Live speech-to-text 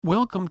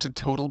Welcome to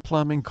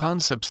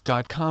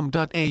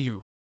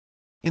TotalPlumbingConcepts.com.au.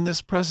 In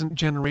this present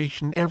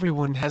generation,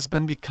 everyone has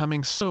been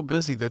becoming so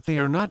busy that they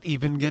are not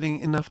even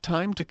getting enough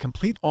time to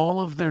complete all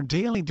of their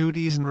daily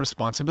duties and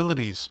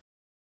responsibilities.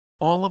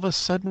 All of a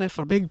sudden, if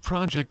a big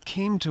project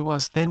came to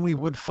us, then we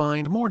would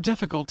find more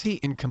difficulty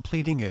in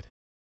completing it.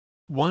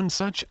 One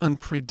such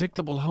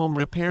unpredictable home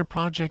repair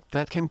project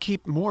that can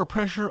keep more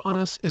pressure on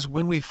us is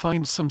when we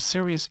find some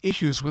serious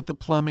issues with the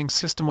plumbing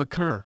system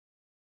occur.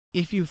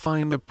 If you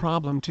find the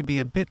problem to be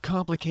a bit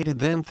complicated,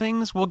 then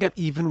things will get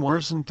even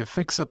worse, and to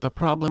fix up the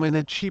problem in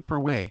a cheaper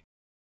way.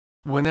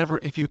 Whenever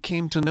if you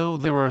came to know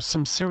there are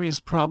some serious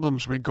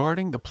problems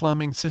regarding the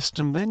plumbing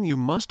system, then you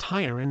must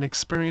hire an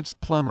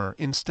experienced plumber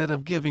instead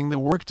of giving the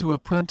work to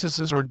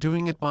apprentices or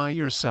doing it by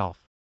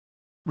yourself.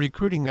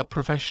 Recruiting a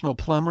professional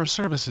plumber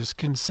services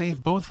can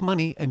save both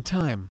money and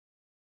time.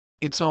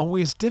 It's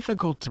always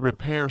difficult to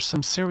repair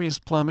some serious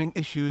plumbing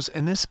issues,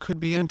 and this could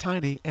be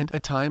untidy and a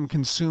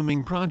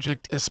time-consuming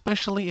project,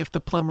 especially if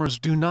the plumbers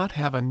do not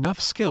have enough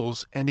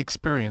skills and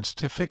experience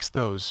to fix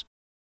those.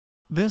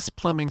 This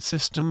plumbing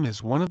system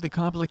is one of the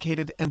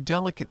complicated and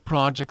delicate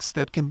projects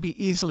that can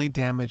be easily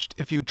damaged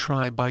if you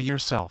try by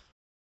yourself.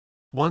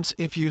 Once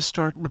if you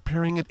start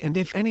repairing it, and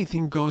if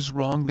anything goes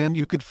wrong, then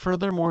you could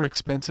further more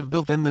expensive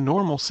bill than the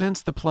normal,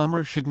 since the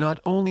plumber should not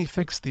only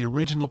fix the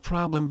original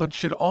problem but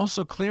should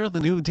also clear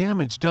the new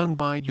damage done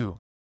by you.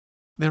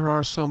 There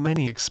are so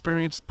many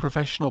experienced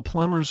professional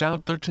plumbers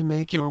out there to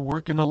make your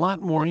work in a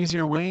lot more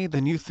easier way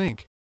than you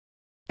think.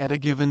 At a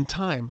given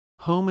time,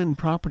 home and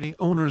property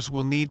owners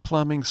will need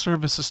plumbing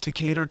services to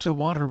cater to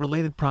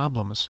water-related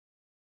problems.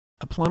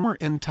 A plumber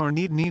in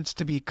Tarneit needs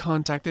to be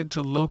contacted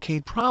to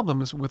locate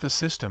problems with a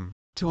system,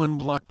 to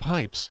unblock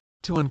pipes,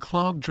 to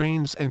unclog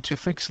drains, and to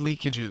fix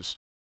leakages.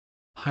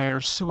 Hire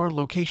sewer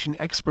location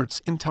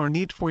experts in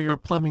Tarneit for your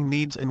plumbing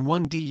needs, and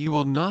one day you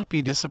will not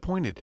be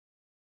disappointed.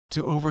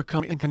 To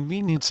overcome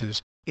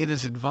inconveniences, it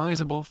is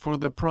advisable for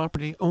the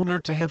property owner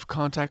to have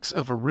contacts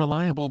of a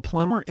reliable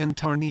plumber in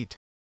Tarneit.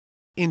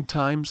 In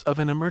times of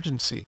an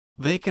emergency,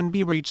 they can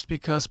be reached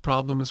because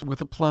problems with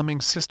the plumbing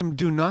system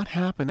do not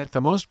happen at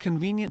the most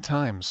convenient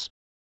times.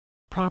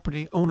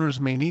 Property owners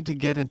may need to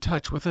get in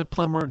touch with a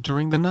plumber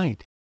during the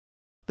night.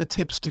 The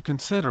tips to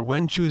consider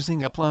when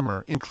choosing a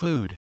plumber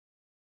include: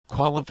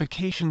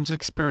 qualifications,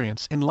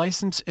 experience and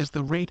license. Is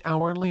the rate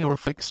hourly or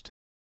fixed?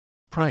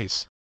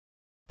 Price.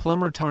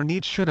 Plumber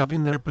Tarneit should have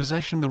in their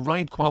possession the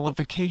right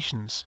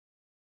qualifications.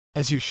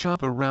 As you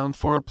shop around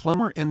for a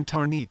plumber in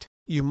Tarneit,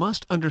 you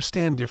must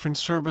understand different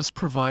service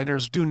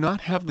providers do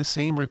not have the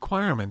same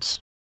requirements.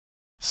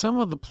 Some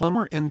of the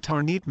plumber in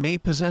Tarneit may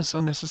possess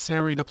a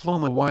necessary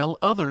diploma, while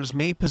others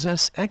may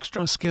possess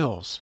extra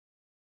skills.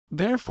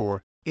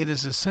 Therefore, it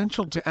is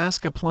essential to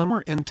ask a plumber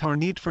in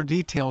Tarneit for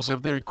details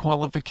of their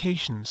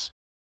qualifications.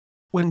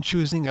 When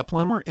choosing a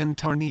plumber in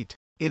Tarneit,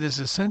 it is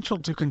essential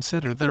to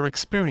consider their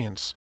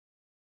experience.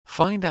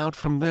 Find out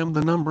from them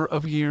the number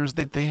of years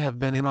that they have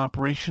been in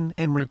operation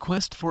and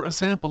request for a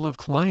sample of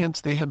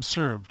clients they have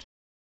served.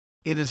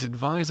 It is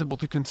advisable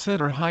to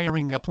consider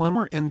hiring a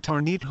plumber in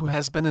Tarneit who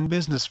has been in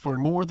business for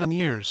more than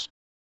years.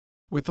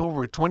 With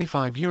over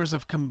 25 years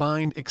of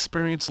combined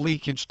experience,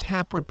 leakage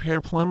tap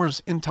repair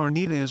plumbers in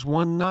Tarneit is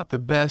one not the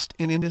best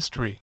in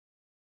industry.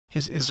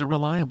 His is a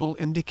reliable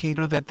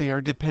indicator that they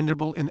are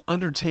dependable in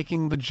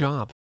undertaking the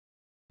job.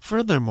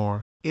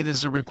 Furthermore, it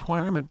is a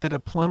requirement that a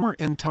plumber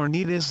in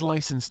Tarneit is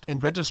licensed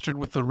and registered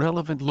with the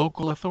relevant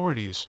local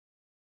authorities.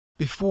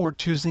 Before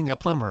choosing a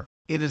plumber,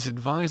 it is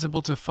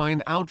advisable to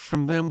find out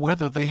from them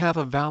whether they have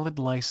a valid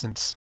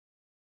license.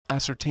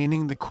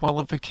 Ascertaining the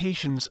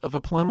qualifications of a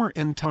plumber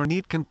in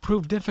Tarneit can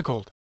prove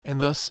difficult, and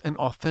thus an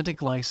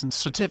authentic license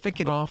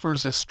certificate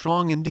offers a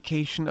strong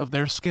indication of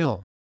their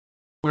skill.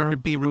 Where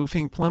it be,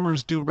 roofing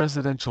plumbers do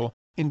residential,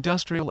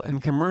 industrial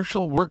and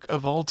commercial work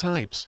of all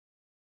types.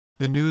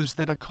 The news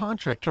that a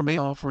contractor may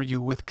offer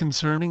you with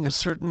concerning a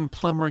certain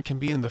plumber can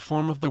be in the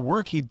form of the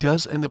work he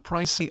does and the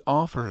price he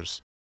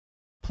offers.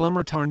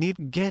 Plumber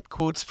Tarneit get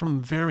quotes from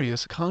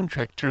various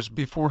contractors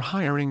before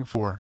hiring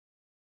for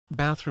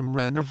bathroom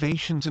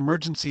renovations,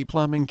 emergency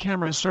plumbing,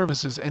 camera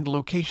services and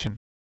location.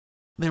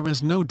 There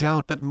is no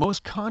doubt that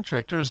most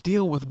contractors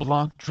deal with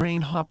blocked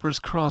drain hoppers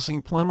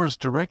crossing plumbers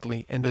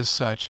directly, and as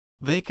such,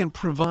 they can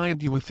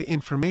provide you with the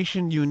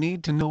information you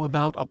need to know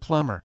about a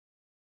plumber.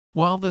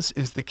 While this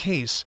is the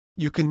case,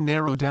 you can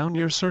narrow down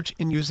your search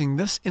in using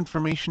this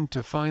information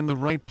to find the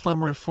right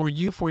plumber for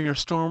you for your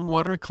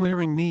stormwater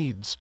clearing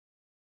needs.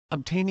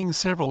 Obtaining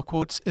several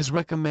quotes is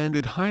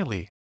recommended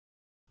highly.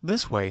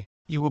 This way,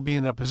 you will be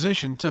in a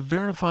position to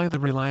verify the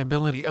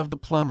reliability of the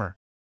plumber.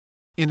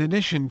 In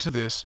addition to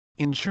this,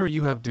 ensure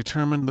you have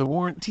determined the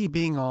warranty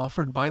being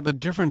offered by the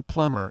different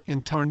plumber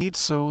in Tarneit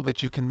so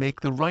that you can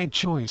make the right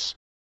choice.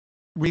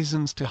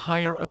 Reasons to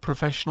hire a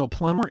professional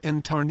plumber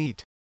in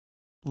Tarneit.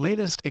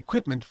 Latest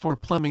equipment for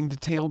plumbing,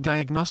 detailed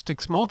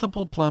diagnostics,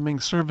 multiple plumbing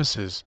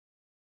services.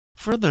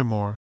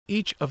 Furthermore,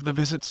 each of the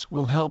visits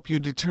will help you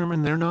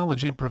determine their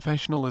knowledge and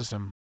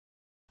professionalism.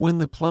 When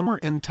the plumber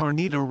in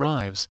Tarneit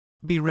arrives,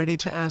 be ready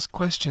to ask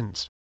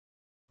questions.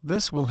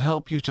 This will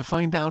help you to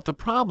find out the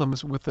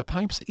problems with the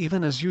pipes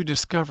even as you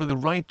discover the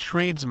right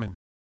tradesman.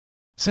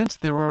 Since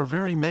there are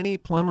very many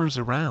plumbers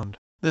around,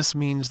 this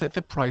means that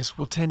the price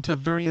will tend to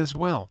vary as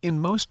well. In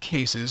most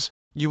cases,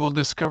 you will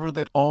discover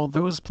that all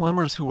those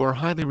plumbers who are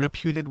highly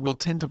reputed will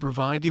tend to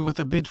provide you with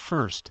a bid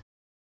first.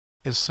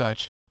 As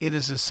such, it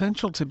is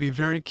essential to be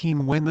very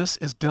keen when this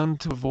is done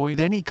to avoid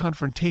any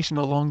confrontation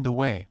along the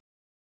way.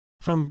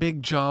 From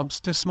big jobs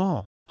to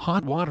small,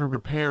 hot water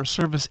repair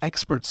service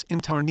experts in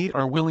Tarneet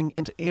are willing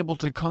and able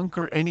to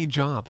conquer any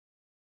job.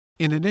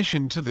 In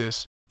addition to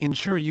this,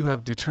 ensure you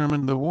have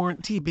determined the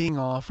warranty being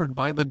offered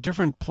by the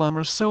different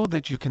plumbers so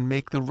that you can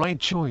make the right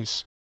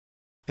choice.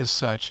 As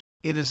such,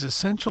 it is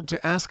essential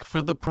to ask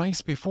for the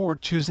price before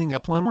choosing a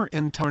plumber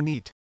in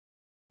Tarneet.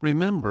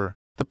 Remember,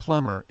 the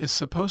plumber is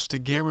supposed to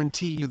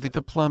guarantee you that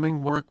the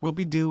plumbing work will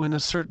be due in a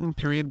certain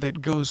period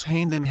that goes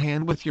hand in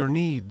hand with your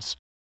needs.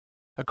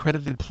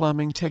 Accredited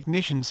plumbing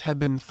technicians have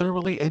been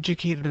thoroughly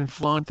educated and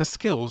flaunt the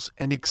skills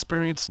and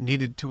experience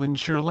needed to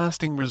ensure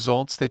lasting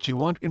results that you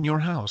want in your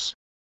house.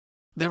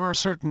 There are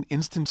certain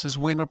instances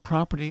when a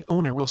property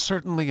owner will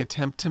certainly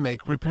attempt to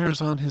make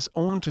repairs on his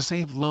own to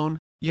save loan,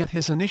 yet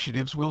his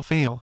initiatives will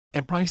fail,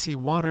 and pricey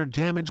water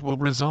damage will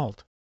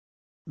result.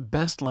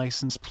 Best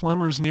licensed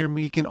plumbers near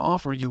me can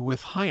offer you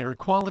with higher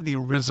quality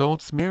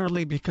results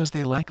merely because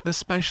they lack the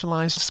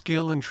specialized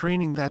skill and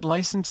training that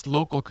licensed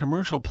local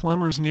commercial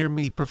plumbers near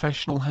me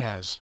professional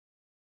has.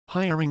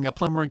 Hiring a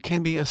plumber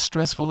can be a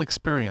stressful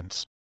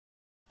experience.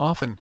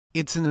 Often,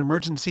 it's an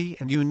emergency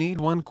and you need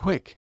one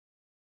quick.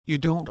 You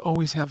don't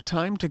always have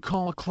time to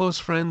call close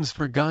friends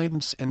for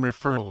guidance and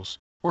referrals,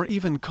 or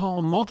even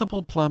call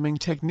multiple plumbing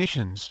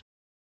technicians.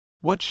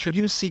 What should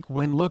you seek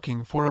when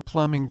looking for a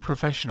plumbing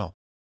professional?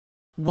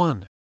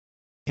 1.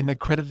 An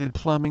accredited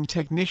plumbing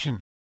technician.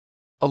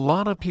 A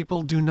lot of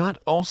people do not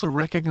also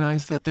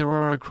recognize that there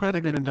are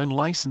accredited and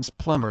unlicensed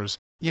plumbers,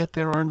 yet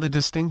the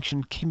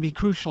distinction can be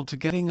crucial to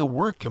getting a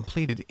work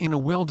completed in a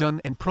well-done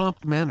and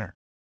prompt manner.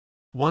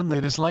 One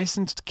that is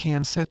licensed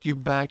can set you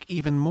back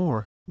even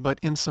more, but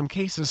in some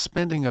cases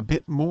spending a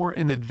bit more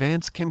in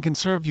advance can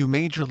conserve you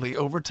majorly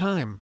over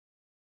time.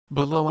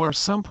 Below are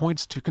some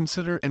points to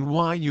consider and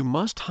why you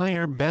must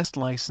hire best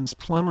licensed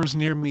plumbers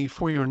near me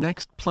for your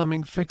next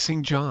plumbing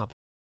fixing job.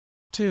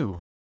 2.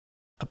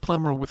 A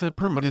plumber with a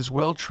permit is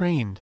well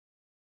trained.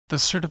 The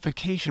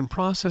certification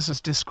process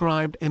is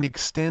described and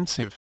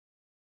extensive.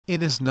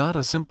 It is not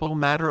a simple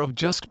matter of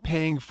just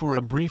paying for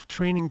a brief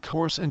training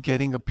course and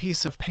getting a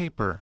piece of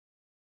paper.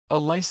 A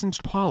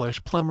licensed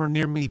polish plumber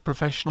near me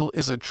professional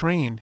is a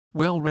trained,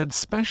 well-read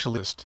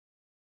specialist.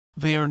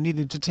 They are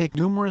needed to take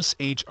numerous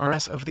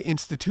HRS of the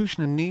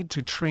institution and need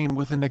to train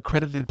with an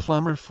accredited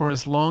plumber for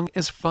as long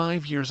as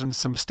 5 years in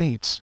some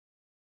states.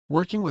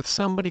 Working with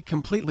somebody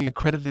completely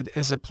accredited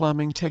as a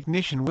plumbing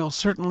technician will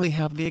certainly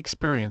have the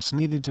experience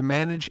needed to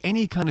manage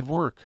any kind of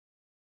work.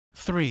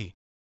 3.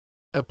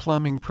 A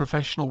plumbing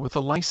professional with a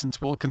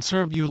license will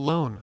conserve you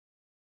loan.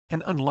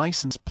 An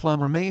unlicensed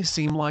plumber may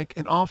seem like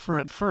an offer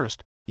at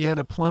first, yet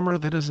a plumber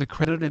that is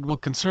accredited will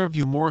conserve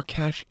you more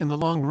cash in the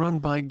long run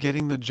by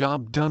getting the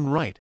job done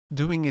right,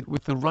 doing it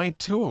with the right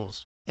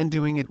tools, and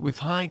doing it with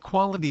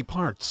high-quality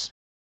parts.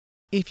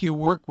 If you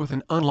work with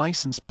an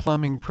unlicensed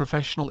plumbing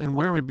professional in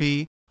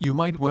Werribee, you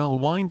might well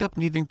wind up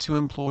needing to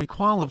employ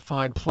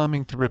qualified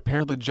plumbing to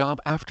repair the job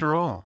after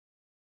all.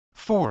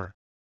 4.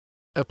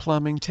 A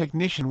plumbing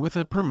technician with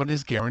a permit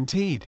is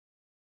guaranteed.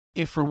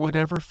 If for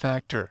whatever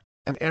factor,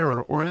 an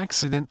error or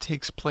accident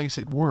takes place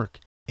at work,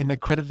 an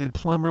accredited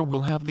plumber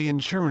will have the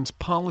insurance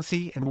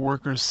policy and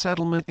workers'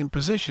 settlement in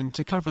position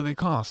to cover the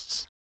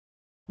costs.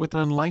 With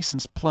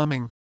unlicensed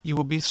plumbing, you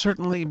will be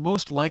certainly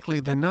most likely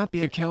than not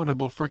be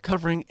accountable for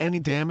covering any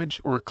damage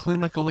or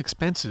clinical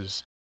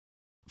expenses.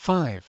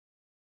 5.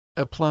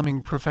 A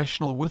plumbing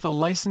professional with a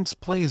license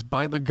plays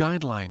by the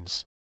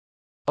guidelines.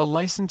 A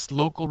licensed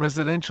local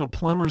residential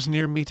plumbers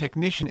near me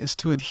technician is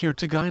to adhere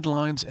to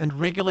guidelines and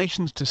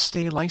regulations to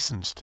stay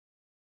licensed.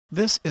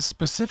 This is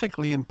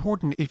specifically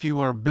important if you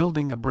are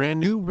building a brand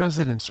new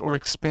residence or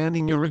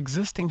expanding your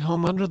existing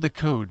home under the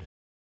code.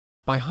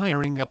 By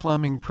hiring a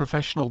plumbing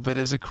professional that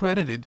is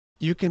accredited,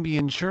 you can be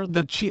ensured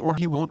that she or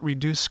he won't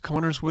reduce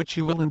corners, which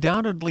you will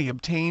undoubtedly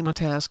obtain a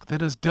task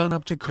that is done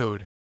up to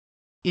code.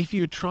 If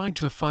you try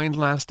to find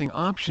lasting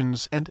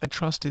options and a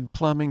trusted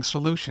plumbing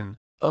solution,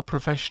 a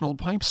professional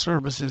pipe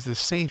service is the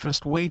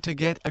safest way to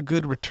get a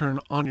good return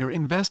on your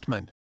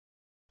investment.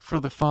 For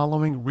the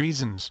following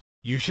reasons,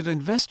 you should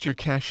invest your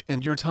cash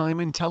and your time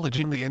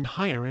intelligently and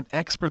hire an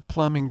expert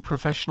plumbing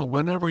professional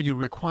whenever you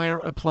require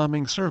a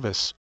plumbing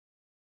service.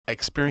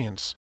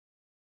 Experience.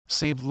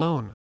 Save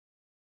loan.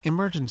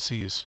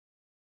 Emergencies.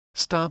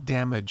 Stop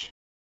damage.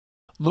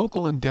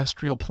 Local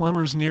industrial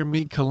plumbers near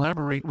me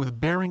collaborate with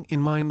bearing in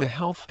mind the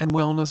health and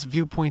wellness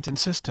viewpoint and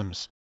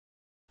systems.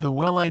 The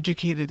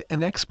well-educated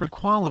and expert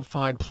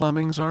qualified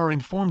plumbings are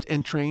informed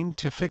and trained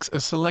to fix a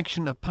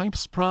selection of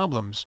pipes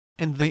problems,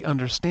 and they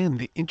understand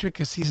the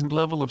intricacies and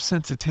level of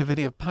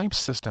sensitivity of pipe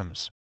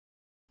systems.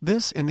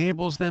 This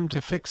enables them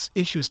to fix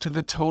issues to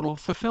the total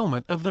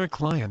fulfillment of their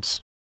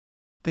clients.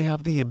 They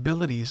have the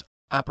abilities,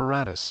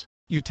 apparatus,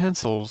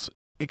 utensils,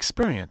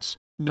 experience,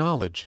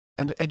 knowledge,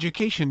 and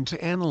education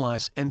to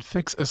analyze and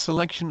fix a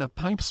selection of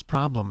pipes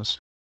problems.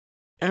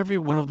 Every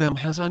one of them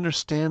has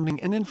understanding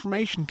and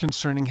information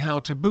concerning how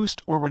to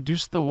boost or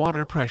reduce the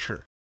water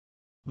pressure.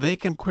 They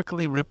can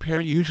quickly repair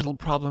usual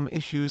problem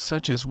issues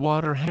such as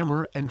water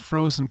hammer and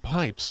frozen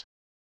pipes.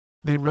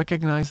 They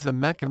recognize the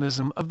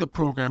mechanism of the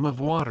program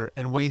of water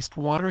and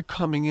wastewater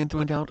coming into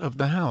and out of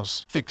the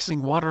house,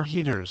 fixing water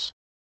heaters.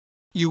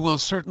 You will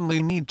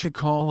certainly need to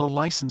call a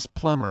licensed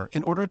plumber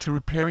in order to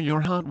repair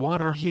your hot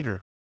water heater.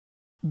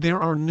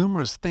 There are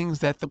numerous things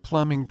that the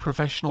plumbing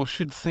professional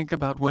should think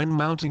about when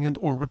mounting and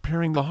or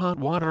repairing the hot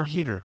water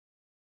heater.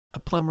 A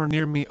plumber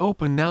near me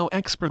open now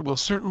expert will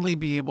certainly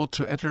be able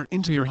to enter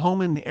into your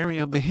home in the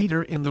area of the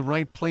heater in the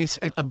right place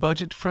at a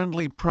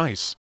budget-friendly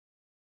price.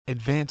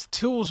 Advanced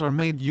tools are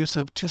made use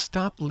of to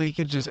stop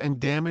leakages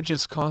and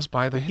damages caused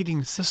by the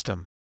heating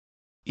system.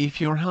 If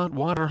your hot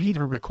water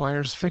heater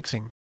requires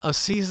fixing, a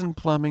seasoned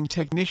plumbing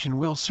technician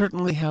will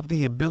certainly have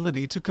the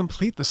ability to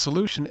complete the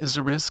solution in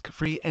a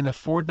risk-free and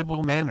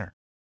affordable manner.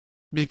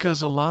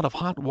 Because a lot of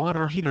hot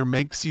water heater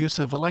makes use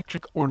of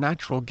electric or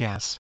natural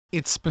gas,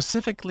 it's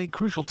specifically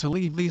crucial to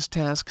leave these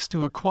tasks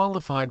to a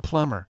qualified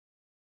plumber.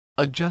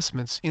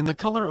 Adjustments in the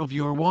color of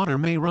your water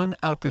may run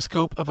out the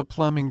scope of a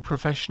plumbing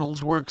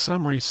professional's work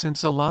summary,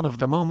 since a lot of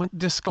the moment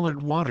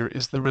discolored water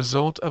is the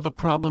result of a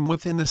problem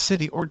within the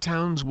city or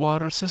town's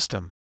water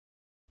system.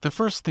 The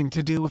first thing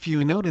to do if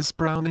you notice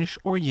brownish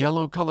or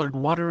yellow colored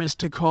water is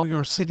to call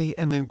your city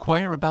and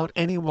inquire about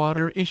any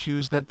water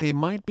issues that they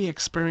might be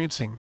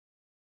experiencing.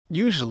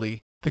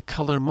 Usually, the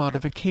color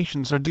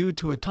modifications are due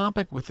to a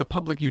topic with the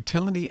public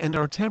utility and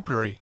are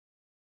temporary.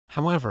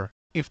 However,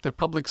 if the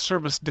public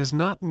service does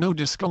not know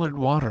discolored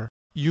water,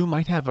 you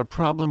might have a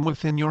problem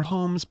within your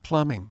home's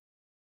plumbing.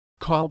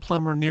 Call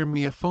Plumber Near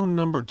Me a phone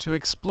number to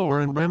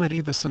explore and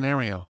remedy the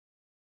scenario.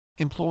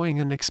 Employing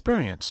an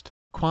experienced,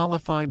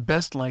 qualified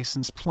best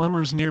licensed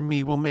plumbers near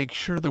me will make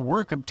sure the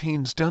work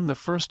obtains done the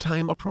first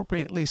time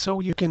appropriately,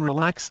 so you can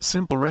relax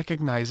simple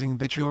recognizing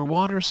that your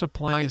water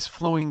supply is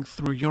flowing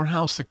through your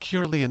house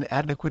securely and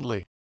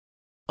adequately.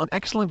 An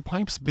excellent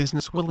pipes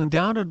business will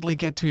undoubtedly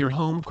get to your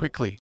home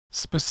quickly,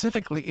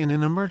 specifically in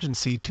an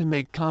emergency, to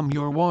make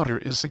your water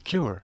is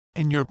secure,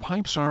 and your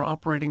pipes are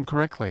operating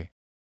correctly.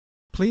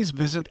 Please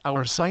visit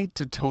our site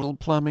to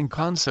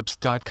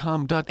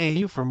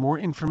totalplumbingconcepts.com.au for more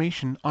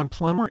information on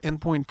Plumber and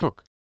Point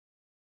Cook.